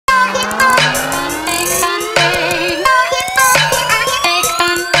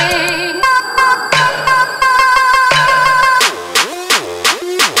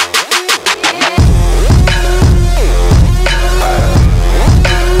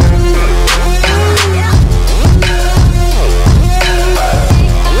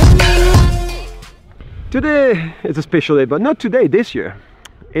Today is a special day, but not today, this year.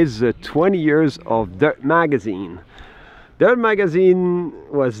 It's 20 years of Dirt Magazine. Dirt Magazine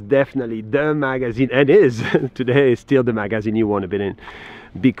was definitely the magazine, and is today still the magazine you want to be in.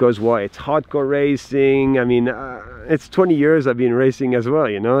 Because why? It's hardcore racing. I mean, it's 20 years I've been racing as well,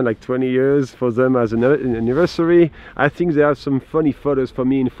 you know, like 20 years for them as an anniversary. I think they have some funny photos for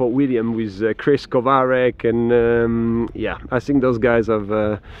me in Fort William with Chris Kovarek, and yeah, I think those guys have,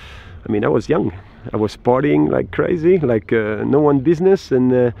 I mean, I was young. I was partying like crazy, like no one business,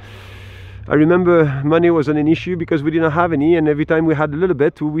 and I remember money wasn't an issue because we didn't have any, and every time we had a little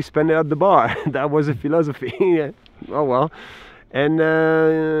bit, we spent it at the bar. That was a philosophy. Oh well. And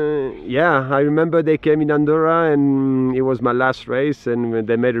yeah, I remember they came in Andorra, and it was my last race, and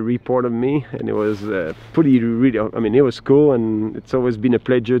they made a report of me, and it was pretty, really, I mean, it was cool, and it's always been a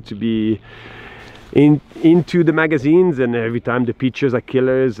pleasure to be into the magazines, and every time the pictures are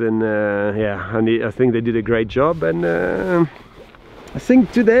killers, and yeah, and I think they did a great job, and I think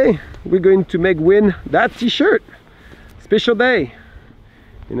today we're going to make win that t-shirt. Special day,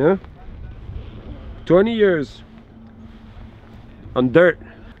 you know, 20 years on dirt.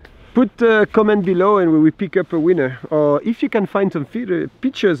 Put a comment below and we will pick up a winner, or if you can find some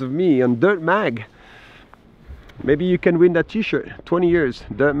pictures of me on Dirt Mag, maybe you can win that t-shirt. 20 years,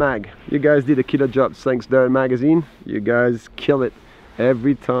 Dirt Mag. You guys did a killer job. Thanks, Dirt Magazine. You guys kill it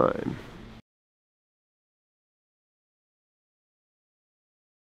every time.